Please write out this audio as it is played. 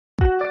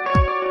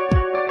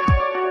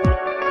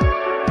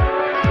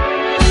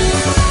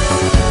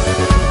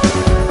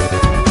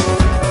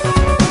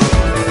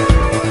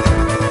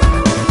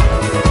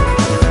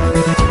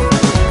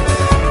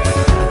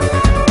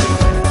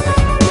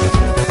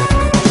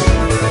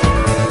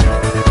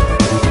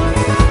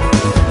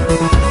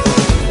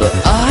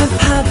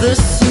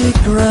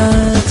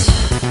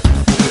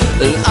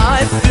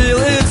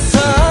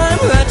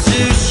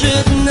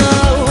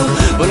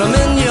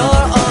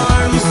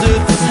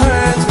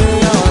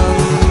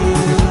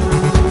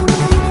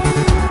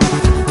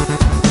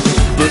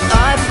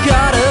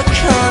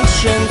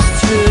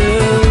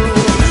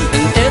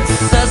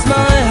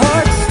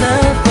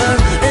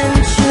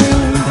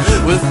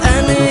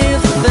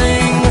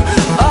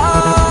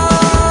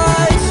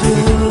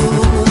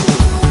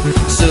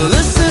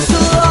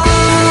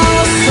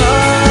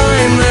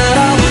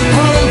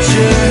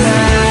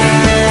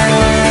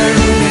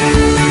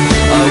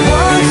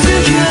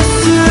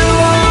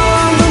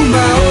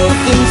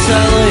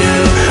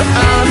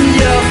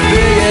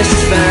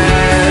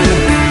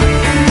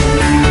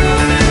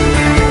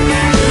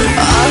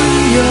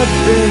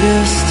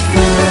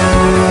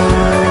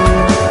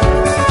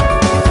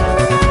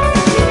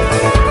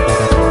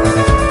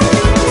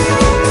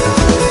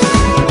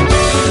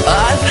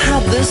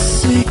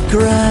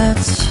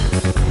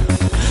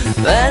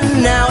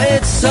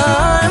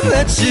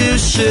that you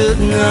should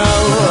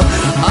know.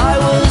 I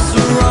was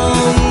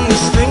wrong to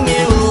string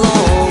you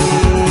along,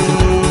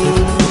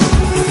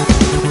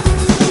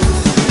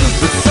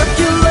 but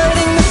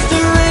circulating the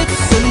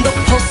streets in the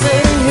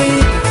pulsating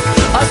heat,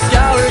 I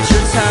scoured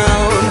your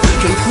town,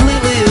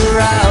 completely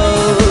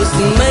aroused,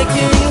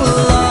 making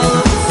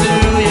love to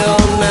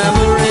your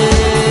memory.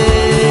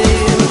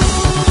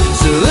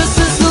 So this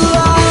is the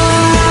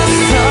last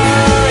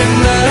time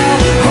that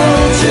I'll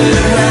hold your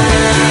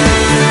hand.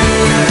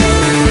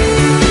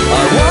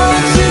 I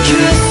want to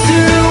kiss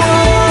you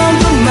on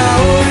the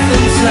mouth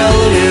and tell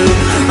you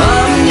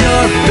I'm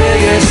your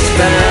biggest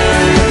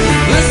fan.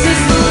 This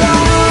is the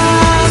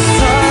last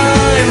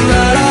time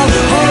that I'll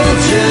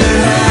hold your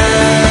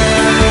hand.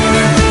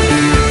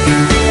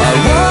 I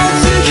want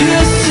to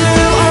kiss you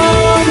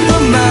on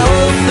the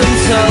mouth and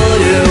tell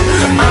you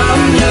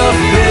I'm your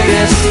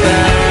biggest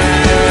fan.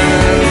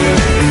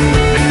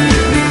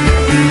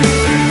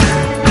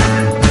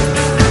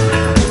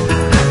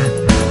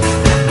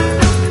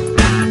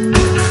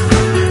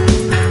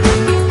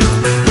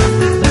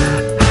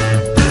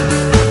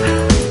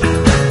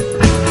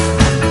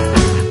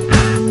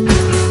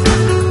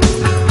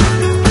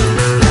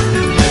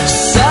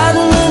 Sad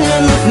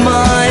minion of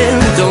mine,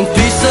 don't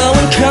be so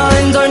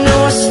unkind. I know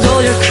I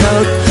stole your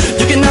coat,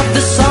 you can have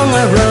the song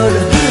I wrote.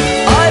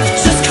 I've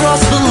just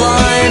crossed the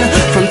line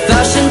from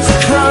fashion to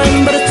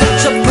crime, but it's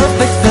such a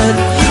perfect fit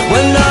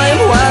when I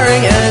am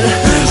wearing it.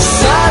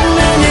 Sad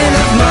minion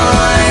of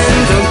mine,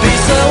 don't be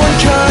so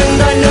unkind.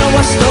 I know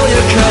I stole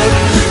your coat,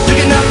 you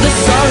can have the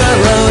song I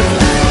wrote.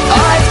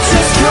 I've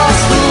just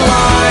crossed the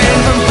line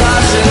from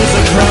fashion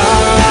to crime.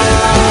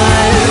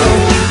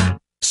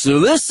 So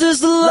this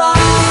is the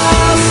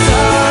last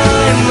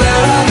time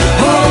that I'll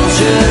hold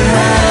your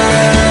hand.